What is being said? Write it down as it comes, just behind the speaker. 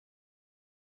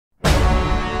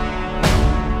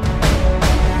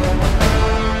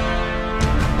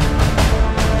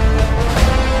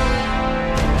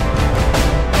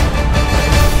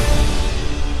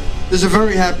This is a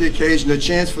very happy occasion, a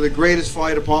chance for the greatest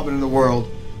fire department in the world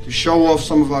to show off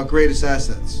some of our greatest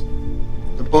assets,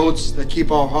 the boats that keep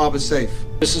our harbor safe.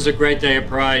 This is a great day of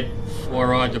pride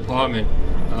for our department.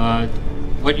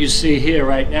 What you see here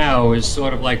right now is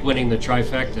sort of like winning the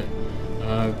trifecta.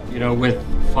 You know, with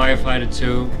Firefighter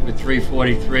 2, with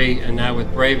 343, and now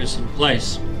with Bravest in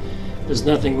place. There's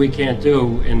nothing we can't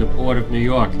do in the Port of New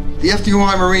York. The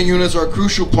FDNY Marine units are a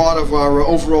crucial part of our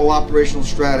overall operational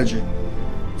strategy.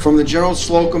 From the General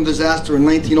Slocum disaster in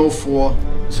 1904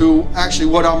 to actually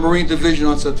what our Marine Division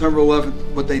on September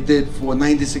 11th, what they did for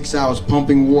 96 hours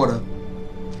pumping water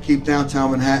to keep downtown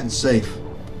Manhattan safe.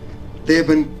 They have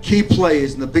been key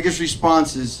players and the biggest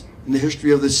responses in the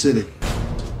history of this city.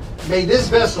 May this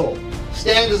vessel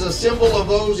stand as a symbol of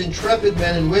those intrepid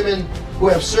men and women who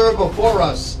have served before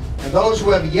us and those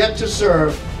who have yet to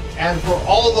serve, and for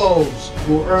all those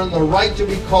who earn the right to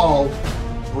be called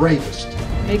bravest.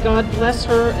 May God bless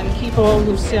her and keep all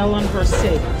who sail on her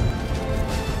safe.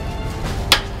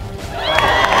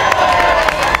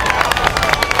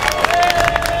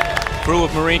 Crew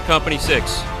of Marine Company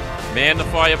 6, man the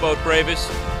fireboat Bravest,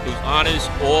 who honors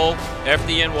all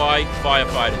FDNY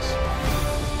firefighters.